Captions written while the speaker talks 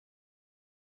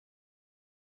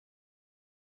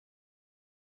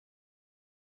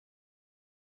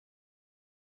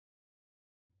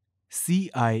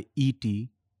CIET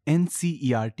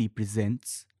NCERT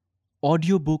presents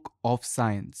Audiobook of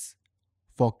Science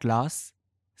for Class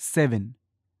 7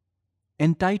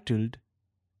 entitled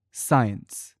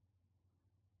Science.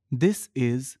 This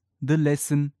is the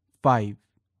Lesson 5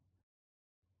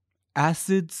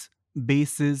 Acids,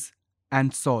 Bases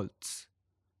and Salts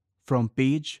from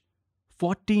page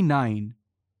 49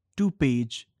 to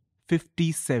page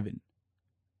 57.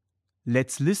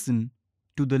 Let's listen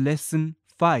to the Lesson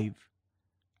 5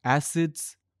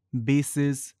 Acids,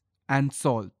 Bases and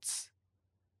Salts.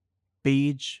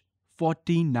 Page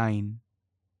 49.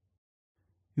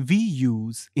 We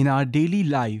use in our daily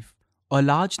life a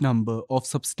large number of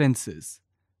substances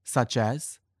such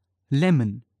as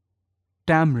lemon,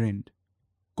 tamarind,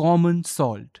 common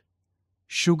salt,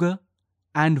 sugar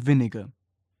and vinegar.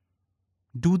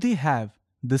 Do they have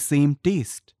the same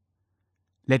taste?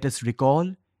 Let us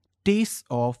recall tastes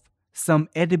of some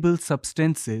edible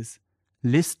substances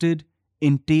listed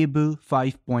in Table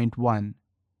 5.1.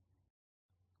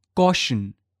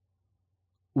 Caution.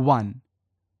 1.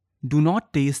 Do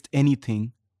not taste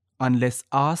anything unless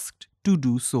asked to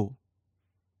do so.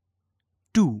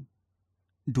 2.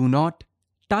 Do not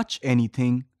touch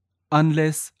anything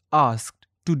unless asked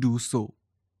to do so.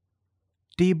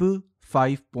 Table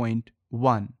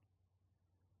 5.1.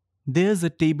 There's a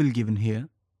table given here.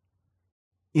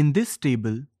 In this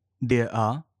table, there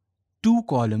are 2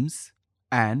 columns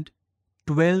and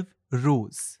 12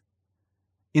 rows.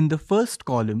 In the first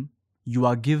column, you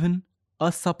are given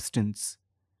a substance.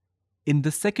 In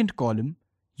the second column,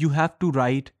 you have to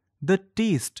write the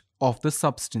taste of the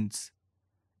substance.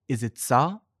 Is it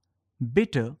sour,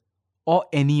 bitter, or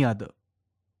any other?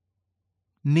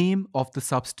 Name of the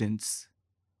substance: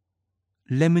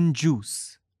 lemon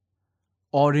juice,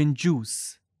 orange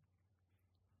juice,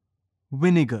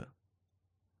 vinegar,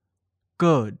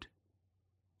 curd,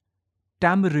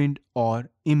 tamarind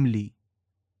or imli,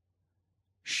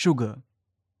 sugar,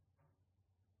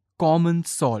 common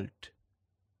salt,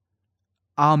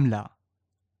 amla,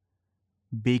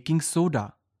 baking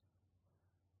soda,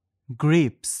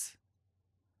 grapes,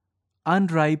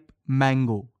 unripe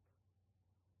mango,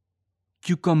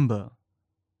 cucumber.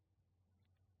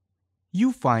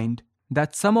 You find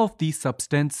that some of these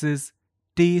substances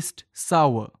taste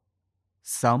sour,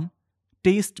 some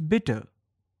taste bitter,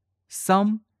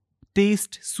 some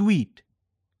taste sweet,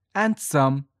 and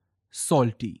some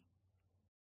salty.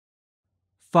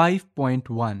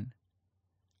 5.1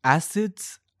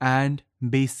 Acids and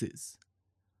Bases.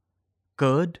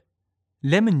 Curd,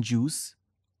 lemon juice,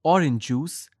 orange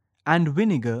juice, and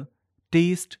vinegar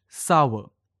taste sour.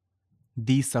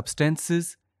 These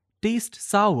substances taste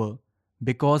sour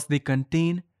because they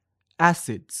contain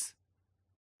acids.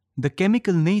 The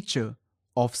chemical nature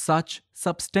of such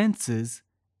substances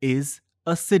is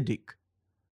acidic.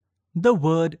 The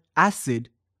word acid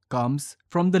comes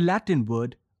from the Latin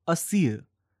word acere,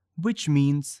 which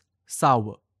means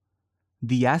sour.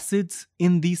 The acids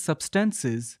in these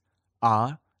substances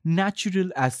are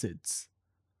natural acids.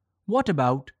 What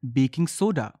about baking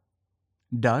soda?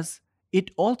 Does it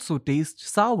also taste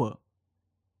sour?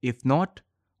 If not,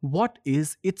 what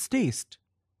is its taste?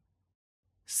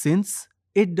 Since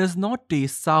it does not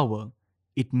taste sour,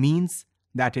 it means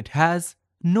that it has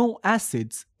no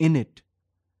acids in it.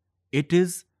 It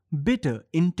is bitter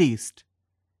in taste.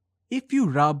 If you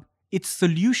rub its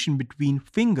solution between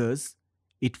fingers,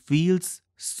 it feels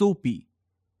soapy.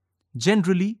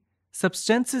 Generally,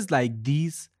 substances like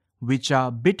these, which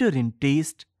are bitter in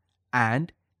taste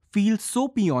and feel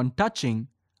soapy on touching,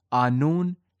 are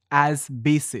known as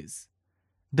bases.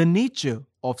 The nature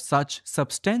of such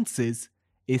substances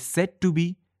is said to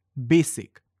be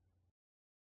basic.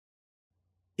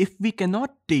 If we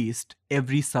cannot taste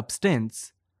every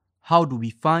substance, how do we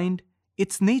find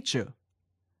its nature?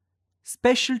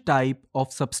 Special type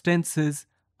of substances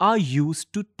are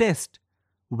used to test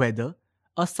whether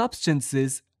a substance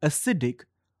is acidic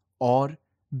or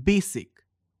basic.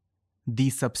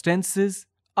 These substances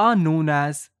are known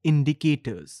as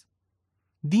indicators.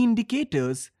 The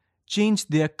indicators change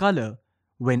their color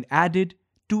when added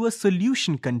to a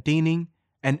solution containing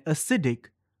an acidic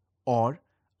or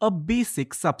a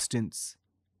basic substance.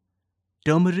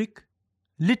 Turmeric,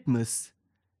 litmus,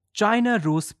 China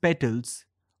rose petals,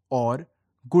 or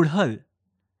gudhal,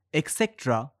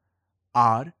 etc.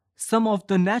 are some of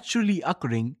the naturally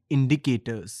occurring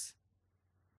indicators.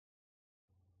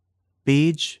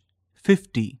 Page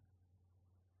 50.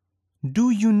 Do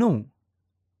you know?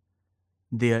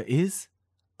 There is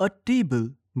a table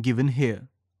given here.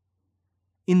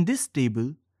 In this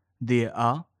table, there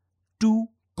are 2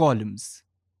 columns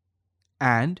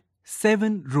and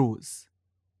 7 rows.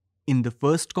 In the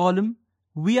first column,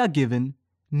 we are given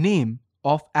name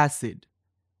of acid.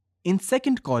 In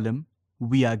second column,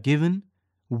 we are given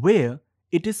where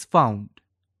it is found.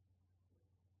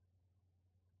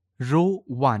 Row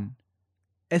 1.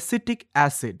 Acetic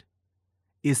acid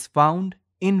is found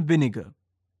in vinegar.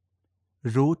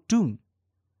 Row 2.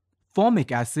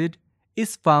 Formic acid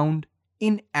is found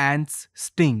in ants'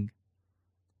 sting.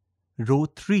 Row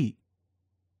 3.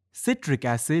 Citric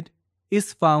acid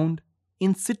is found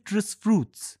in citrus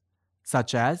fruits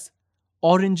such as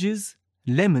oranges,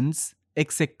 lemons,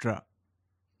 etc.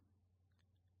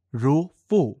 Row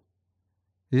 4.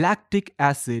 Lactic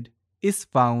acid is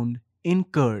found in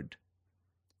curd.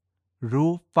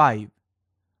 Row 5.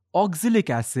 Oxalic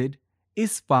acid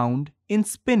is found in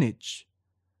spinach.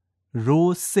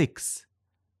 Row 6.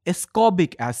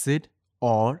 Ascorbic acid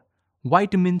or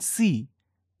vitamin C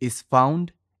is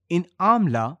found in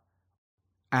amla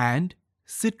and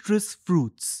citrus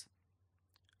fruits.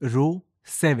 Row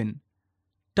 7.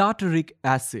 Tartaric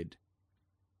acid.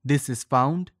 This is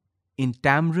found in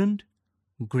tamarind,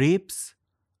 grapes,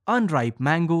 unripe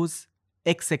mangoes,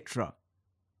 etc.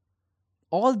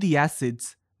 All the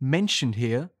acids mentioned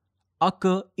here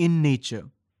occur in nature.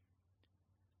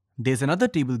 There's another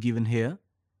table given here.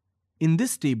 In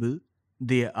this table,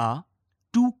 there are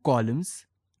 2 columns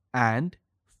and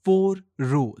 4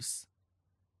 rows.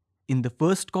 In the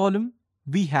first column,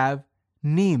 we have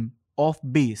name of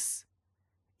base.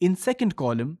 In second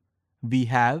column, we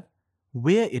have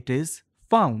where it is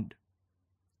found.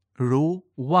 Row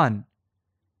 1.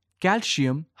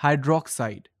 Calcium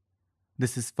hydroxide.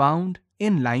 This is found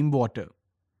in lime water.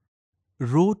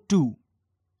 Row 2.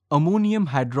 Ammonium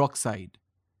hydroxide.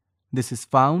 This is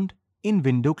found in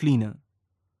window cleaner.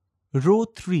 Row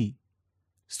 3.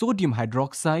 Sodium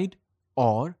hydroxide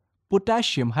or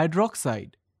potassium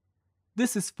hydroxide.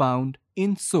 This is found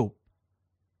in soap.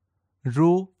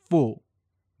 Row 4.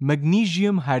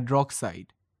 Magnesium hydroxide.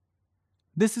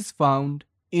 This is found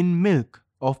in milk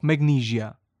of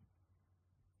magnesia.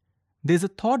 There's a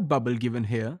thought bubble given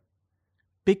here.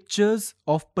 Pictures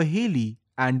of Paheli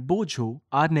and Bojo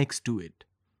are next to it.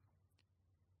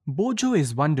 Bojo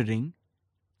is wondering,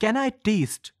 can I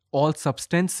taste all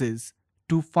substances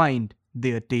to find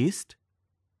their taste?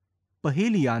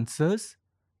 Paheli answers,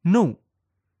 no.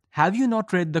 Have you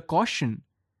not read the caution?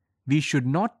 We should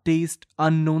not taste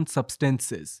unknown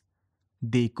substances.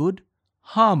 They could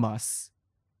harm us.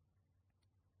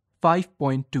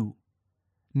 5.2.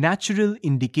 Natural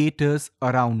indicators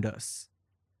around us.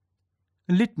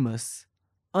 Litmus,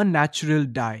 a natural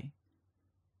dye.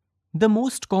 The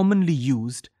most commonly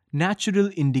used natural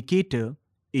indicator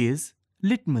is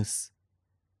litmus.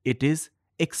 It is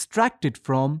extracted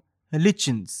from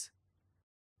lichens.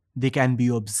 They can be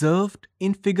observed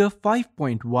in figure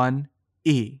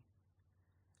 5.1a.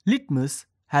 Litmus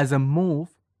has a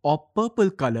mauve or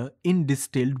purple color in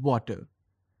distilled water.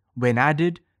 When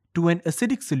added to an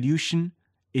acidic solution,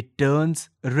 it turns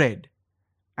red,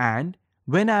 and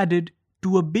when added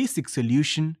to a basic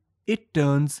solution, it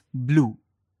turns blue.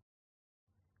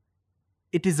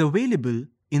 It is available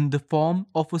in the form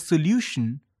of a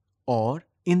solution or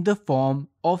in the form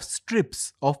of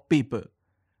strips of paper,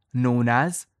 known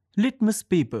as litmus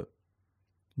paper.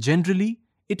 Generally,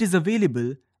 it is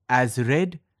available as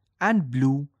red and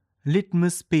blue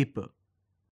litmus paper.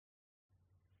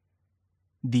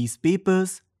 These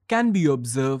papers can be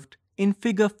observed in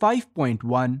figure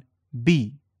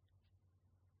 5.1b.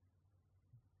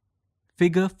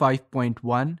 Figure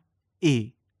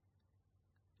 5.1a.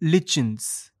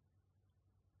 Lichens.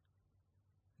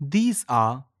 These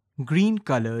are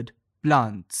green-colored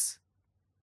plants.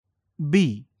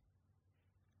 B.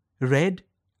 Red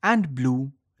and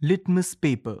blue litmus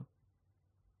paper.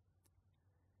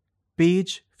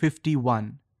 Page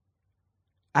 51.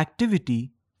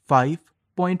 Activity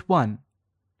 5.1.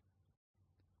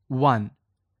 1.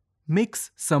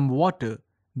 Mix some water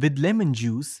with lemon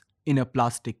juice in a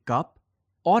plastic cup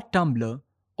or tumbler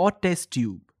or test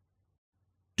tube.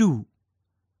 2.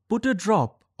 Put a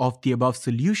drop of the above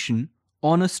solution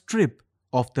on a strip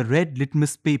of the red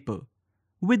litmus paper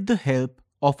with the help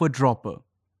of a dropper.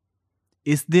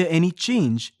 Is there any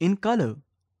change in color?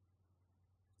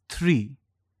 3.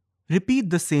 Repeat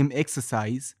the same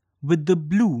exercise with the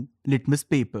blue litmus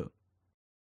paper.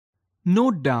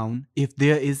 Note down if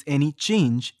there is any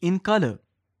change in color.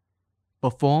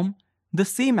 Perform the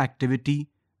same activity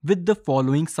with the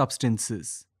following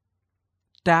substances: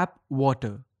 tap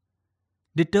water,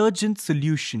 detergent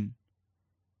solution,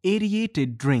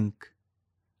 aerated drink,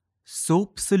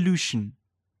 soap solution,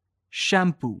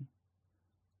 shampoo,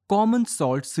 common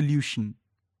salt solution,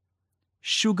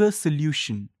 sugar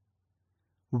solution,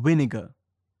 vinegar,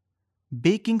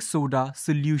 baking soda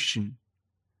solution,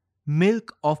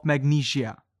 milk of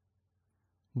magnesia,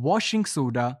 washing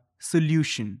soda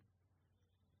solution,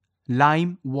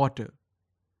 lime water.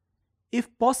 If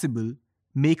possible,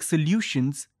 make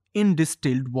solutions in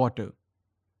distilled water.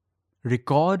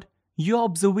 Record your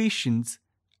observations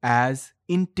as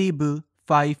in Table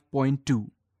 5.2.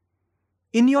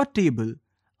 In your table,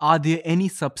 are there any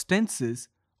substances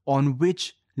on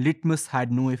which litmus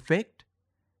had no effect?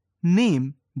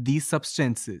 Name these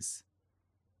substances.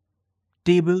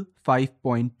 Table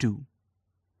 5.2.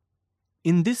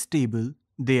 In this table,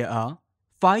 there are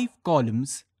 5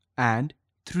 columns and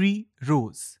 3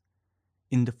 rows.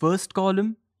 In the first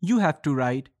column, you have to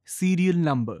write serial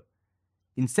number.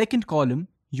 In second column,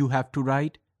 you have to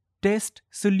write test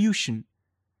solution.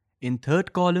 In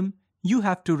third column, you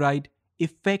have to write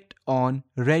effect on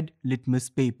red litmus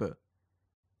paper.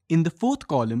 In the fourth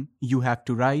column, you have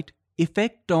to write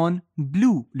effect on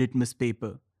blue litmus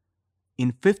paper.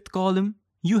 In fifth column,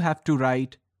 you have to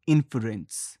write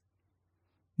inference.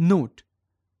 Note: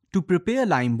 to prepare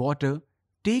lime water,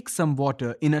 take some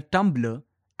water in a tumbler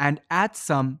and add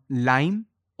some lime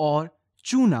or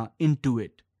tuna into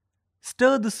it.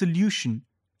 Stir the solution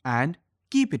and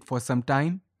keep it for some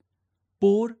time.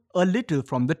 Pour a little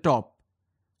from the top.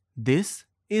 This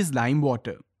is lime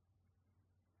water.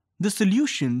 The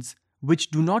solutions which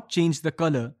do not change the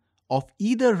color of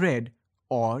either red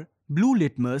or blue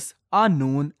litmus are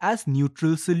known as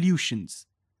neutral solutions.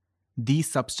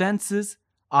 These substances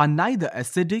are neither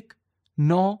acidic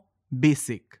nor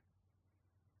basic.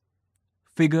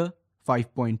 Figure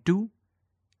 5.2.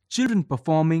 Children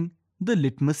performing the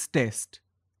litmus test.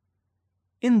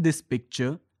 In this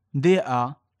picture, there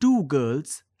are 2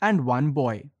 girls and 1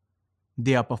 boy.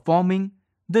 They are performing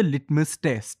the litmus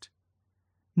test.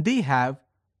 They have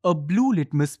a blue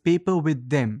litmus paper with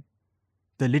them.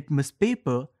 The litmus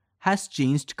paper has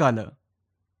changed color.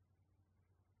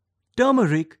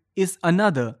 Turmeric is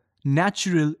another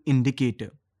natural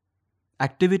indicator.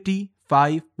 Activity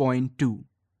 5.2.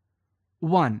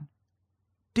 1.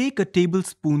 Take a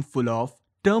tablespoonful of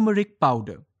turmeric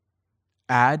powder.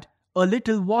 Add a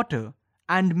little water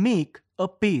and make a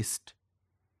paste.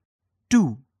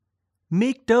 2.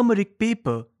 Make turmeric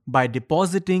paper by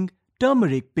depositing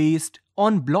turmeric paste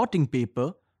on blotting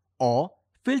paper or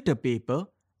filter paper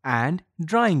and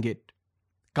drying it.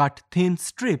 Cut thin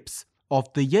strips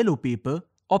of the yellow paper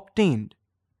obtained.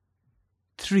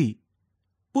 3.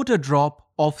 Put a drop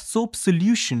of soap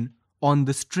solution on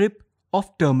the strip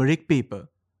of turmeric paper.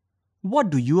 What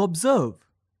do you observe?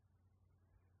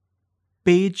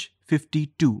 Page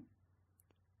 52.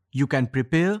 You can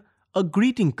prepare a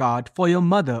greeting card for your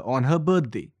mother on her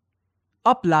birthday.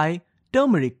 Apply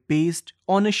turmeric paste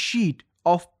on a sheet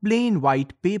of plain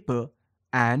white paper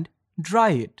and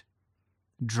dry it.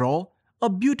 Draw a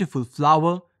beautiful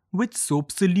flower with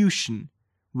soap solution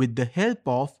with the help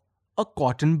of a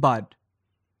cotton bud.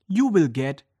 You will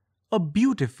get a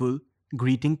beautiful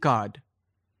greeting card.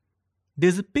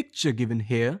 There's a picture given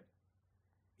here.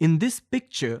 In this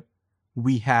picture,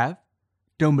 we have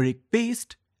turmeric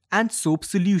paste and soap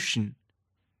solution.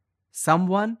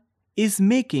 Someone is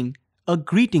making a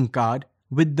greeting card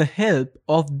with the help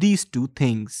of these 2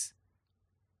 things.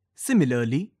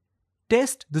 Similarly,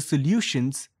 test the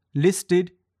solutions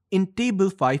listed in Table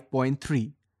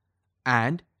 5.3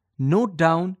 and note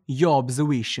down your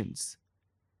observations.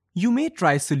 You may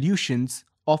try solutions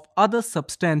of other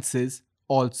substances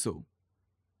also.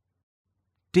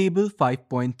 Table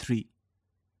 5.3.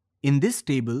 In this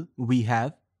table, we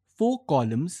have 4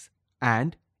 columns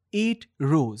and 8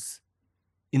 rows.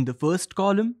 In the first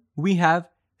column, we have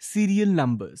serial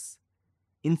numbers.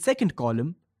 In second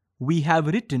column, we have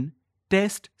written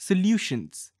test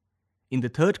solutions. In the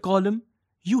third column,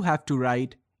 you have to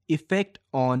write effect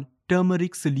on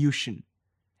turmeric solution.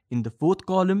 In the fourth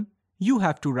column, you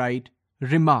have to write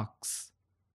remarks.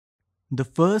 The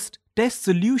first test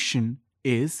solution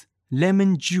is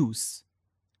lemon juice.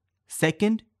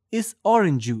 Second is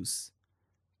orange juice.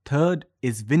 Third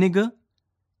is vinegar.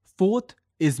 Fourth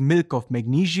is milk of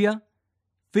magnesia.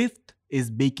 Fifth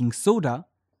is baking soda.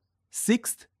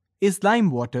 Sixth is lime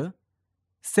water.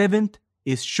 Seventh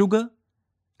is sugar.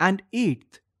 And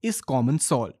eighth is common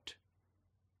salt.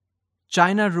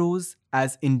 China rose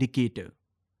as indicator.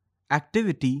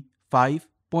 Activity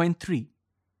 5.3.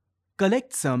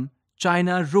 Collect some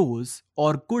China rose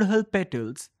or gudhal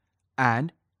petals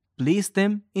and place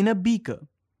them in a beaker.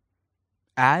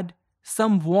 Add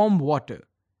some warm water.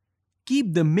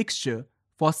 Keep the mixture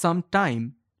for some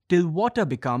time till water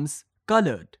becomes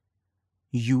colored.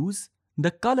 Use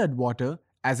the colored water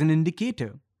as an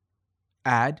indicator.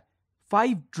 Add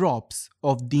 5 drops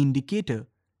of the indicator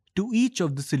to each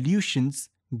of the solutions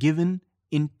given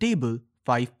in table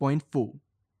 5.4.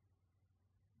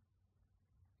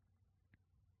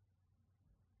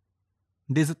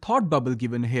 There's a thought bubble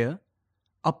given here.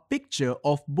 A picture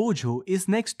of Bojo is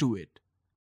next to it.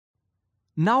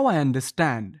 Now I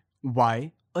understand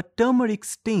why a turmeric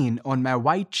stain on my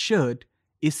white shirt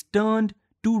is turned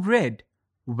to red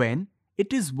when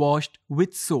it is washed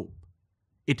with soap.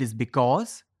 It is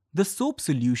because the soap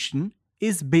solution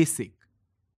is basic.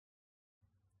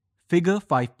 Figure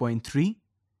 5.3.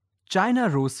 China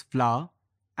rose flour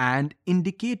and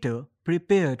indicator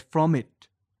prepared from it.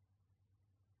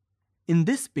 In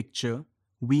this picture,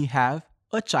 we have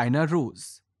a China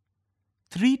rose.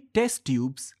 3 test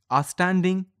tubes are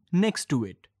standing next to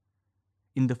it.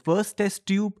 In the first test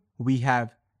tube, we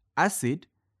have acid.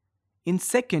 In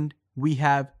second, we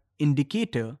have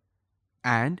indicator.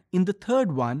 And in the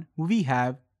third one, we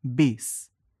have base.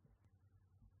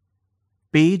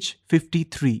 Page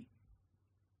 53.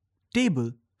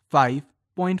 Table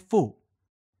 5.4.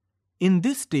 In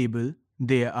this table,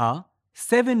 there are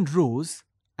 7 rows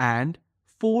and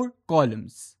 4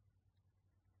 columns.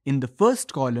 In the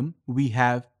first column, we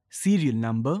have serial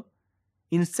number.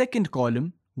 In second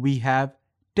column, we have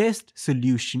test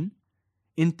solution.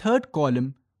 In third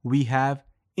column, we have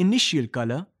initial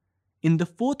color. In the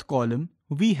fourth column,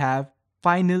 we have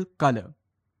final color.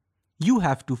 You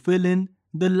have to fill in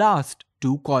the last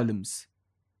 2 columns.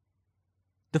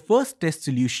 The first test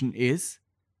solution is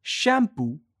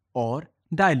shampoo or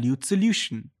dilute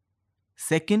solution.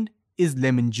 Second is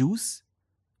lemon juice.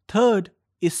 Third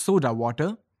is soda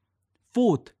water.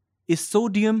 Fourth is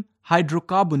sodium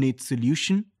hydrocarbonate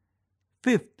solution.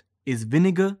 Fifth is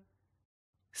vinegar.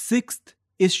 Sixth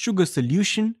is sugar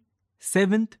solution.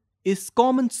 Seventh is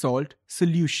common salt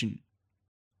solution.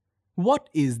 What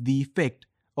is the effect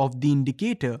of the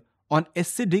indicator on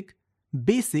acidic,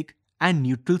 basic and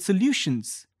neutral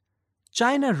solutions?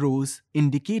 China rose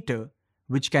indicator,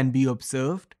 which can be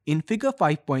observed in figure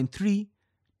 5.3,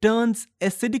 turns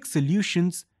acidic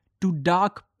solutions to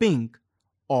dark pink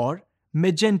or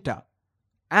magenta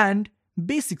and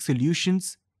basic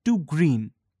solutions to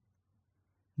green.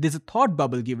 There's a thought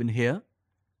bubble given here.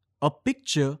 A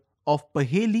picture of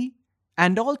Paheli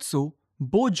and also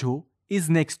Bojo is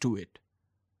next to it.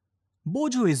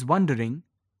 Bojo is wondering,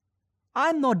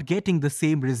 I'm not getting the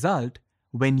same result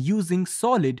when using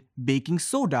solid baking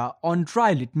soda on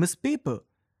dry litmus paper.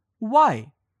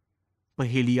 Why?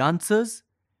 Paheli answers,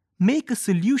 make a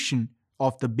solution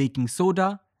of the baking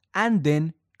soda and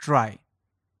then try.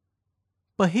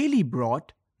 Paheli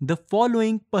brought the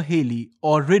following Paheli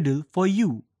or riddle for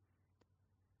you.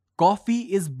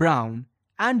 Coffee is brown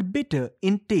and bitter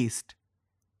in taste.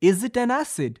 Is it an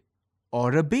acid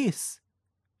or a base?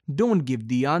 Don't give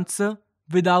the answer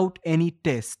without any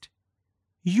test.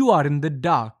 You are in the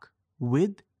dark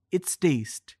with its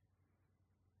taste.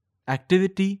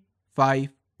 Activity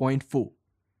 5.4.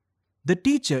 The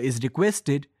teacher is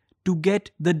requested to get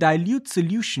the dilute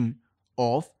solution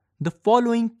of the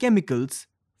following chemicals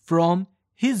from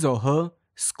his or her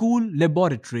school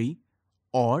laboratory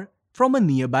or from a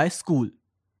nearby school.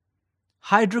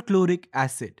 Hydrochloric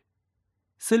acid,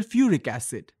 sulfuric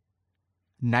acid,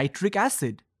 nitric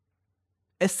acid,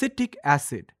 acetic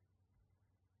acid,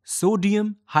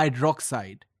 sodium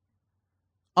hydroxide,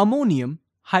 ammonium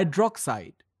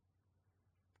hydroxide,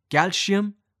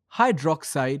 calcium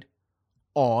hydroxide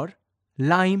or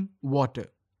lime water.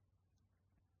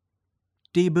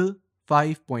 Table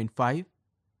 5.5.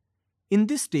 In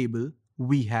this table,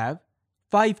 we have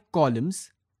 5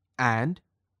 columns and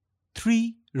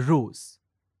 3 rows.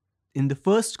 In the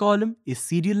first column is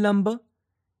serial number.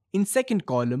 In second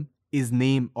column is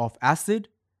name of acid.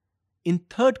 In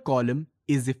third column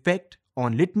is effect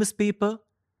on litmus paper.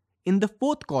 In the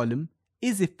fourth column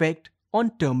is effect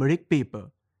on turmeric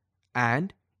paper.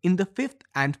 And in the fifth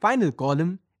and final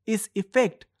column is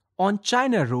effect on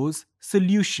China rose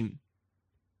solution.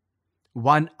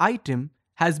 One item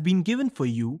has been given for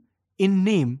you in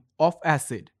name of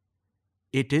acid.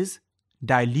 It is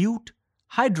dilute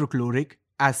hydrochloric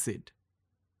acid.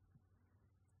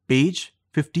 Page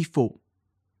 54.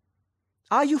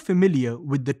 Are you familiar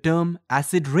with the term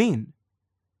acid rain?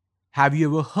 Have you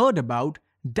ever heard about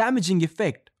damaging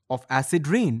effect of acid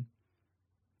rain?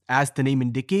 As the name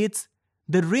indicates,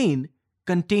 the rain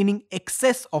containing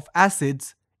excess of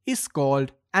acids is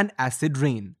called an acid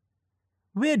rain.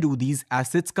 Where do these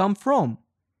acids come from?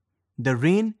 The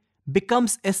rain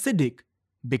becomes acidic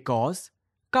because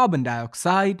carbon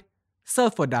dioxide,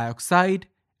 sulfur dioxide,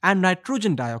 and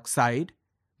nitrogen dioxide,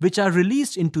 which are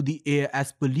released into the air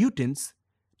as pollutants,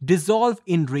 dissolve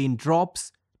in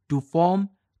raindrops to form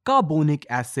carbonic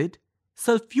acid,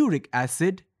 sulfuric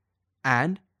acid,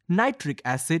 and nitric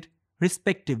acid,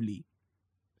 respectively.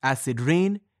 Acid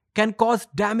rain can cause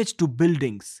damage to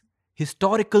buildings,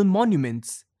 historical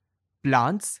monuments,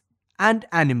 plants, and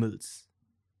animals.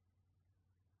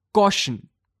 Caution: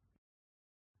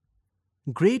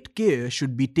 great care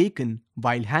should be taken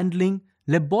while handling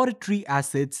laboratory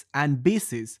acids and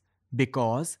bases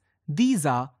because these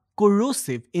are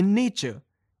corrosive in nature,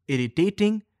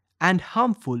 irritating, and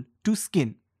harmful to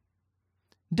skin.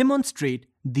 Demonstrate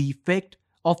the effect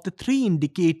of the three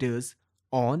indicators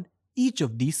on each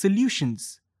of these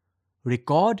solutions.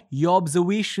 Record your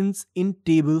observations in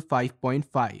Table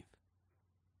 5.5.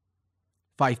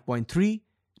 5.3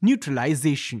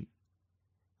 Neutralization.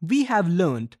 We have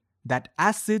learnt that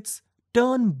acids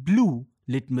turn blue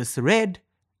litmus red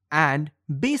and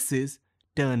bases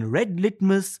turn red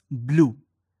litmus blue.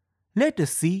 Let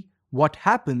us see what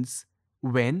happens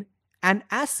when an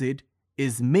acid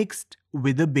is mixed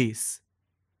with a base.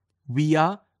 We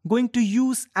are going to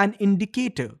use an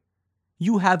indicator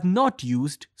you have not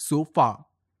used so far.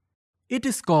 It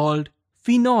is called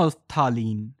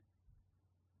phenolphthalein.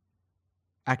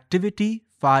 Activity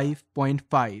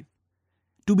 5.5.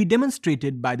 To be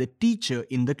demonstrated by the teacher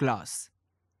in the class.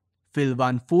 Fill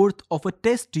 1/4 of a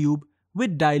test tube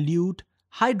with dilute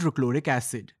hydrochloric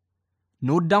acid.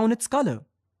 Note down its color.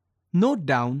 Note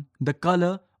down the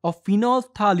color of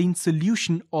phenolphthalein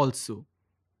solution also.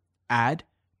 Add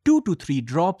 2 to 3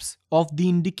 drops of the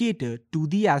indicator to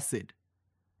the acid.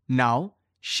 Now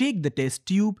shake the test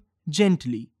tube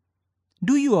gently.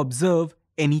 Do you observe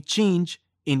any change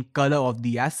in color of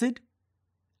the acid?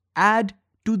 Add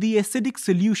to the acidic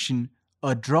solution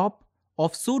a drop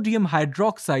of sodium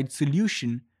hydroxide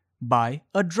solution by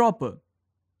a dropper.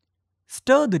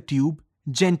 Stir the tube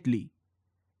gently.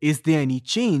 Is there any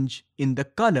change in the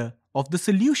color of the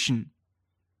solution?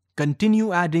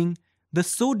 Continue adding the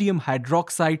sodium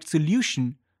hydroxide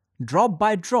solution drop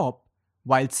by drop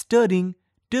while stirring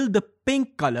till the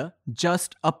pink color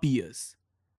just appears.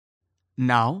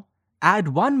 Now add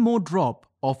one more drop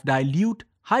of dilute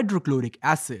hydrochloric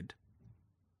acid.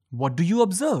 What do you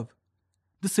observe?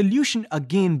 The solution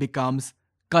again becomes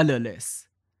colorless.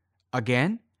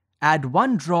 Again, add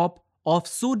one drop of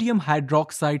sodium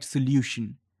hydroxide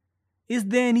solution. Is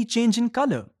there any change in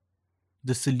color?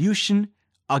 The solution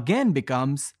again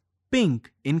becomes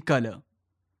pink in color.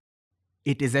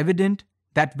 It is evident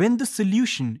that when the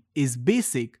solution is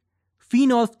basic,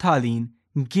 phenolphthalein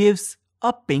gives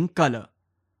a pink color.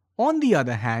 On the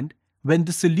other hand, when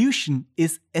the solution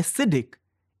is acidic,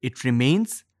 it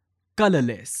remains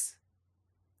colorless.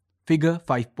 Figure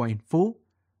 5.4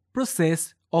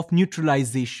 Process of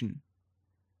neutralization.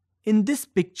 In this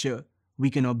picture, we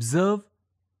can observe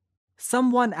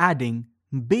someone adding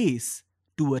base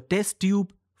to a test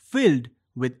tube filled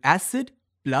with acid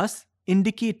plus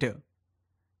indicator.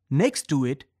 Next to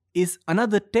it is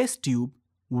another test tube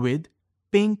with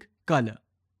pink color.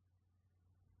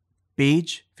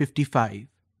 Page 55.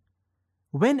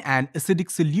 When an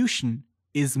acidic solution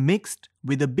is mixed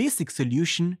with a basic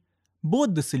solution,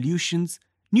 both the solutions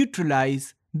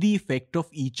neutralize the effect of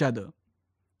each other.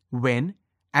 When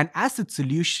an acid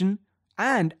solution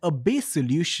and a base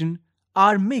solution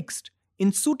are mixed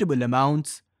in suitable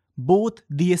amounts, both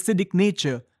the acidic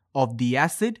nature of the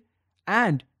acid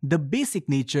and the basic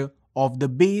nature of the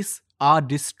base are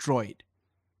destroyed.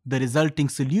 The resulting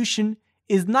solution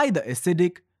is neither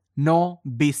acidic nor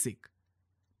basic.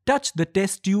 Touch the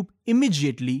test tube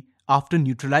immediately after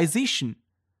neutralization.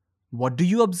 What do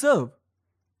you observe?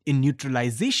 In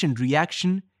neutralization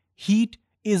reaction, heat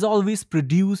is always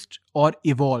produced or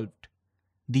evolved.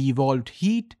 The evolved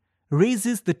heat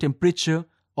raises the temperature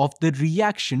of the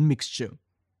reaction mixture.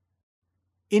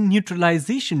 In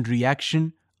neutralization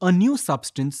reaction, a new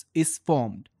substance is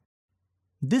formed.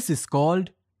 This is called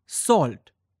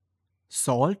salt.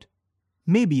 Salt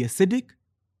may be acidic,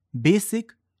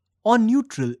 basic, or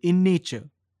neutral in nature.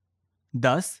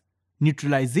 Thus,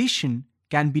 neutralization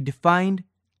can be defined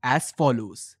as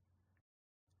follows.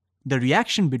 The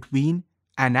reaction between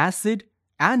an acid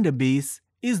and a base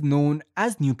is known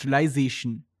as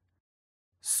neutralization.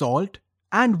 Salt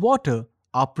and water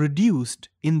are produced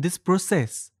in this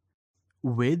process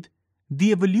with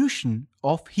the evolution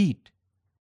of heat.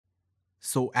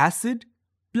 So acid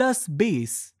plus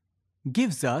base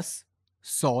gives us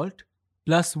salt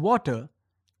plus water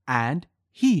and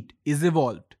heat is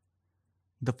evolved.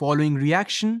 The following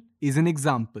reaction is an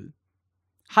example.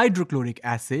 Hydrochloric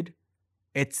acid,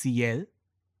 HCl,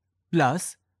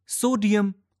 plus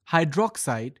sodium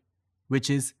hydroxide, which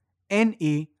is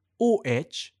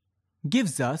NaOH,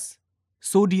 gives us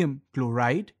sodium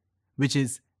chloride, which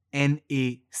is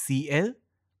NaCl,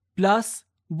 plus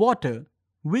water,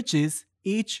 which is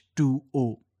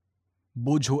H2O.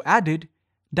 Bojo added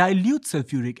dilute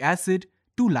sulfuric acid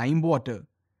to lime water.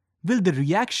 Will the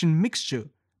reaction mixture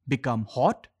become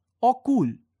hot or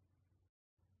cool?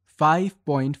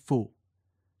 5.4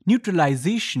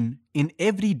 Neutralization in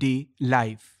everyday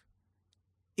life.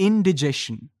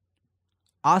 Indigestion.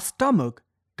 Our stomach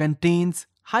contains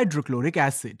hydrochloric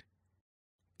acid.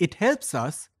 It helps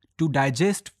us to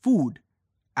digest food,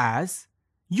 as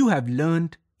you have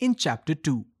learned in chapter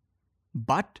 2.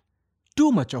 But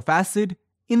too much of acid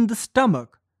in the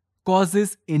stomach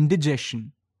causes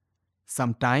indigestion.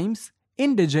 Sometimes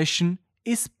indigestion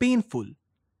is painful.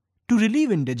 To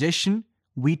relieve indigestion,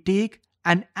 we take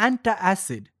an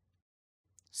antacid,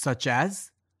 such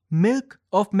as milk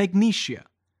of magnesia,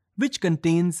 which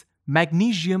contains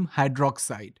magnesium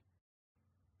hydroxide.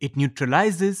 It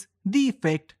neutralizes the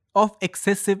effect of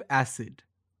excessive acid.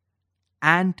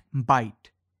 Ant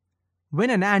bite. When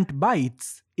an ant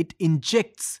bites, it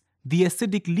injects the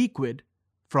acidic liquid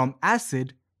from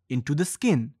acid into the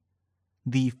skin.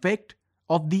 The effect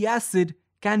of the acid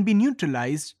can be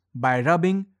neutralized by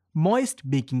rubbing moist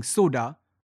baking soda,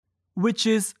 which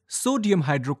is sodium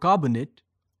hydrocarbonate,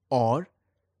 or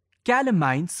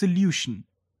calamine solution,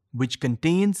 which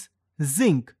contains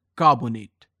zinc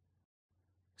carbonate.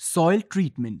 Soil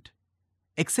treatment.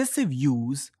 Excessive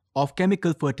use of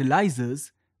chemical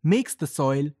fertilizers makes the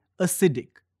soil acidic.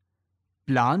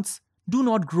 Plants do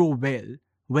not grow well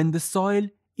when the soil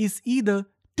is either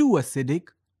too acidic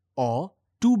or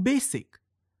too basic.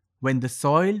 When the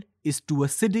soil is too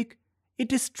acidic,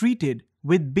 it is treated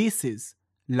with bases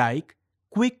like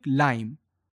quick lime,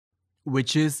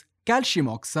 which is calcium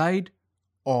oxide,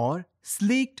 or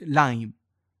slaked lime,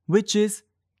 which is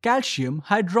calcium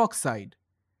hydroxide.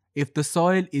 If the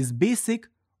soil is basic,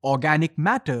 organic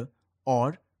matter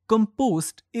or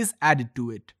compost is added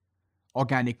to it.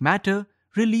 Organic matter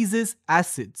releases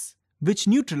acids, which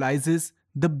neutralizes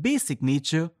the basic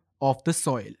nature of the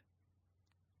soil.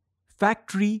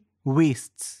 Factory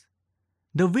wastes.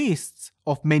 The wastes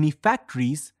of many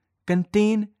factories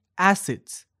contain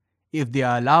acids. If they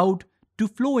are allowed to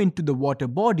flow into the water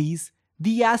bodies,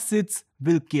 the acids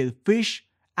will kill fish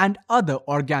and other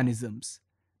organisms.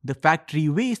 The factory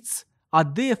wastes are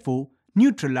therefore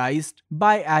neutralized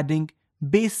by adding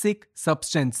basic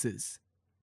substances.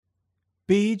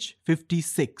 Page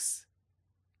 56.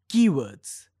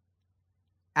 Keywords: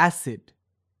 acid,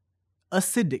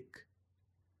 acidic,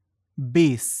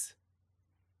 base,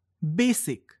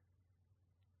 basic,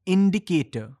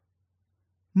 indicator,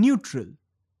 neutral,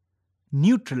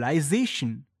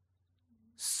 neutralization,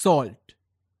 salt.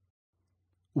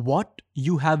 What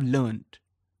you have learned.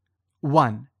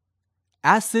 1.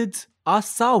 Acids are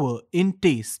sour in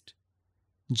taste.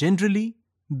 Generally,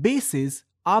 bases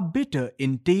are bitter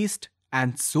in taste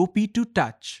and soapy to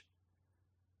touch.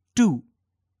 2.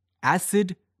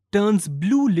 Acid turns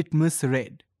blue litmus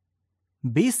red.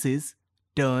 Bases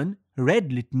turn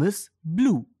red litmus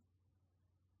blue.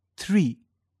 3.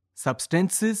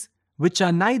 Substances which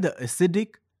are neither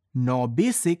acidic nor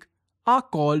basic are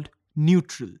called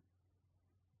neutral.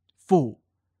 4.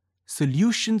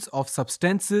 Solutions of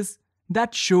substances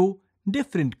that show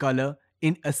different color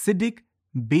in acidic,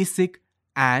 basic,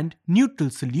 and neutral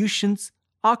solutions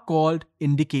are called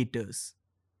indicators.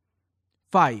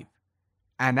 5.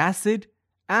 An acid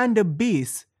and a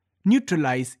base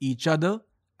neutralize each other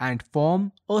and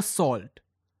form a salt.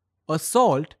 A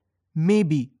salt may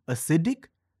be acidic,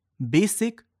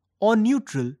 basic, or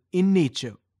neutral in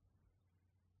nature.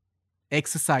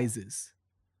 Exercises.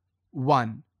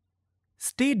 1.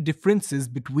 State differences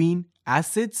between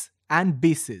acids and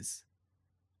bases.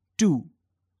 2.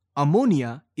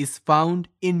 Ammonia is found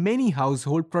in many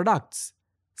household products,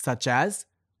 such as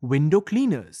window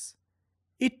cleaners.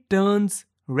 It turns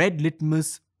red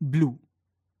litmus blue.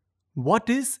 What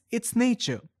is its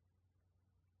nature?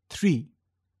 3.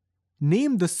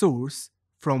 Name the source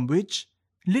from which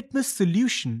litmus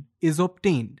solution is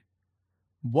obtained.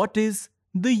 What is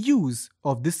the use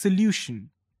of this solution?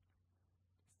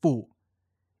 4.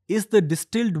 Is the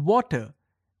distilled water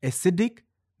acidic,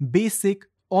 basic,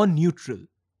 or neutral?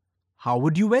 How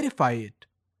would you verify it?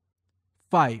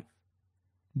 5.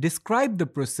 Describe the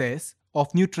process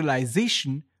of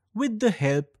neutralization with the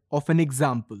help of an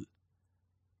example.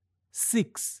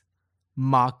 6.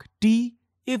 Mark T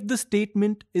if the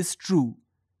statement is true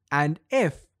and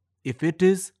F if it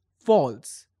is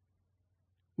false.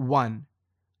 1.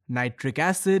 Nitric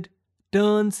acid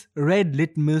turns red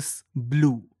litmus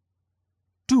blue.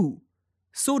 2.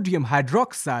 Sodium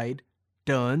hydroxide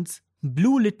turns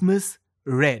Blue litmus,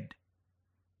 red.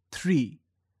 3.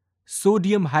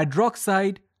 Sodium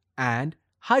hydroxide and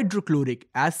hydrochloric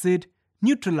acid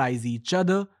neutralize each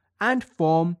other and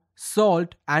form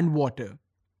salt and water.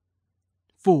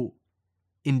 4.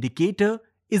 Indicator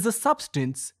is a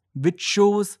substance which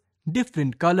shows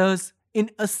different colors in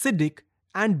acidic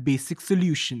and basic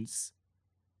solutions.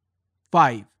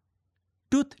 5.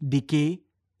 Tooth decay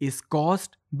is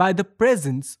caused by the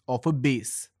presence of a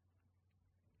base.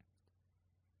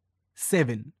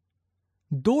 7.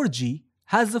 Dorji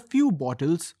has a few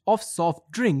bottles of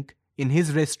soft drink in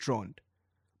his restaurant,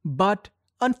 but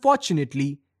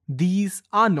unfortunately these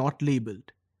are not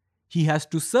labeled. He has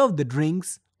to serve the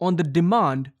drinks on the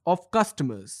demand of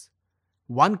customers.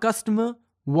 One customer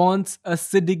wants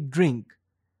acidic drink,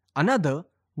 another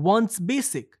wants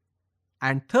basic,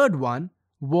 and third one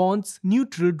wants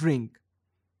neutral drink.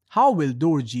 How will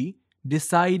Dorji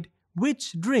decide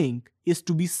which drink is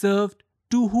to be served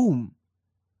to whom?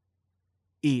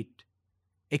 8.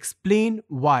 Explain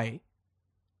why.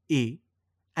 A.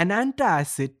 An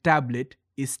antacid tablet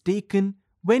is taken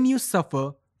when you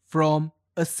suffer from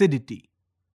acidity.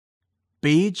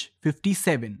 Page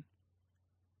 57.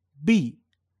 B.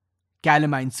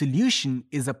 Calamine solution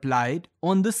is applied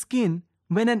on the skin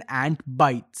when an ant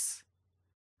bites.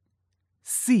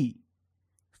 C.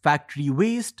 Factory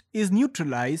waste is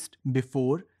neutralized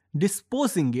before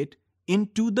disposing it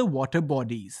into the water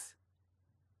bodies.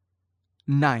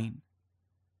 9.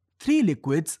 3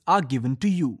 liquids are given to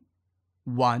you.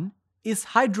 One is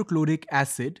hydrochloric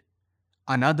acid,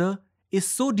 another is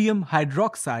sodium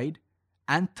hydroxide,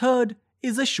 and third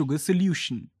is a sugar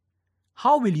solution.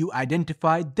 How will you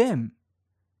identify them?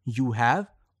 You have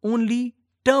only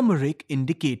turmeric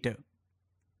indicator.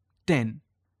 10.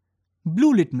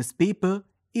 Blue litmus paper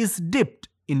is dipped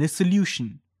in a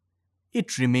solution.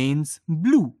 It remains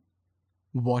blue.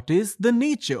 What is the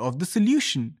nature of the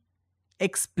solution?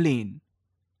 Explain.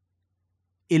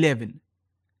 11.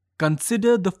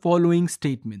 Consider the following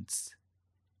statements.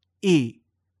 A.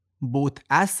 Both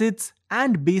acids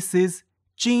and bases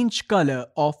change color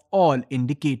of all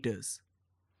indicators.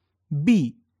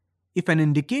 B. If an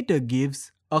indicator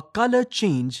gives a color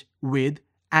change with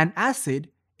an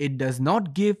acid, it does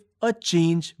not give a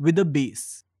change with a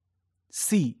base.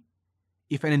 C.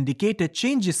 If an indicator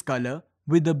changes color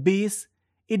with a base,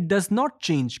 it does not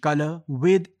change color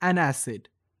with an acid.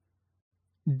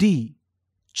 D.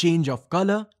 Change of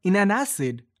color in an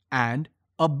acid and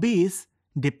a base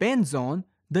depends on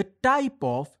the type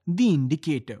of the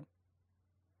indicator.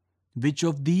 Which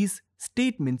of these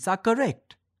statements are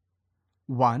correct?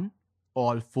 1.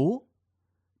 All 4.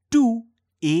 2.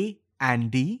 A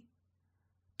and D.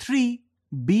 3.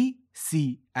 B,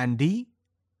 C and D.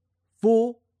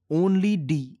 4. Only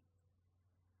D.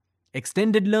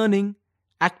 Extended learning,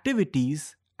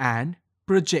 activities and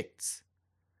projects.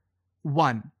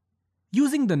 1.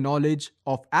 Using the knowledge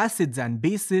of acids and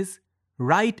bases,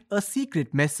 write a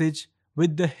secret message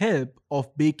with the help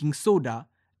of baking soda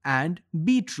and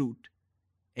beetroot.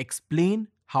 Explain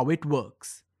how it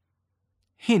works.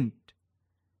 Hint: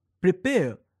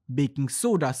 prepare baking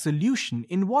soda solution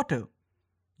in water.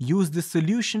 Use this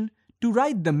solution to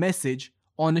write the message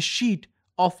on a sheet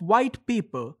of white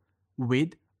paper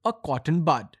with a cotton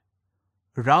bud.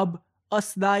 Rub a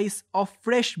slice of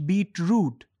fresh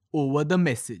beetroot over the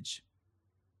message.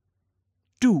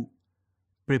 2.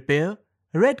 Prepare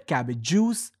red cabbage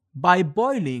juice by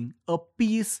boiling a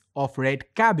piece of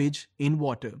red cabbage in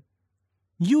water.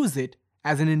 Use it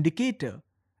as an indicator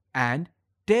and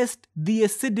test the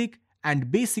acidic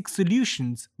and basic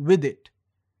solutions with it.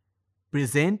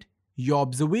 Present your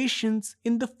observations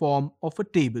in the form of a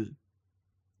table.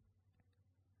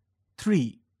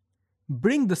 3.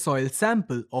 Bring the soil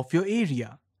sample of your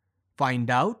area. Find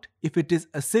out if it is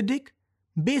acidic,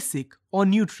 basic or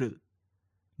neutral.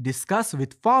 Discuss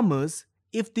with farmers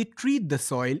if they treat the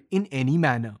soil in any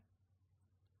manner.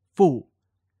 4.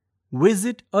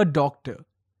 Visit a doctor.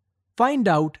 Find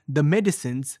out the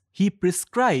medicines he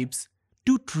prescribes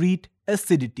to treat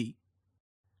acidity.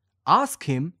 Ask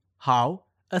him how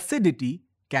acidity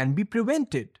can be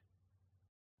prevented.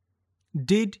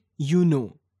 Did you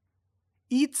know?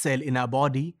 Each cell in our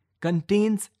body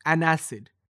contains an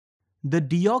acid, the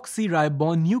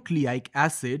deoxyribonucleic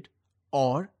acid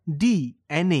or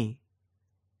DNA.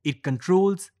 It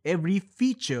controls every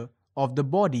feature of the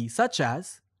body such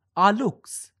as our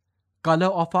looks, color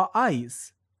of our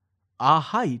eyes, our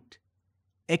height,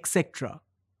 etc.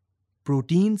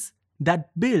 Proteins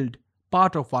that build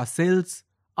part of our cells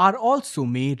are also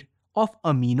made of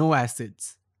amino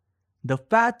acids. The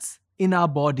fats in our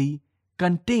body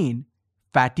contain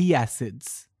fatty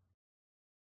acids.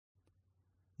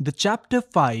 The chapter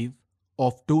 5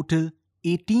 of total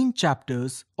 18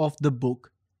 chapters of the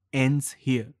book ends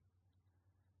here.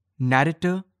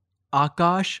 Narrator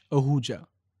Akash Ahuja.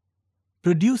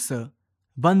 Producer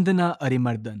Vandana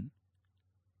Arimardan.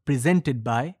 Presented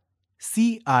by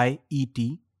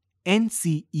CIET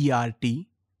NCERT,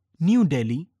 New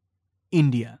Delhi,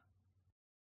 India.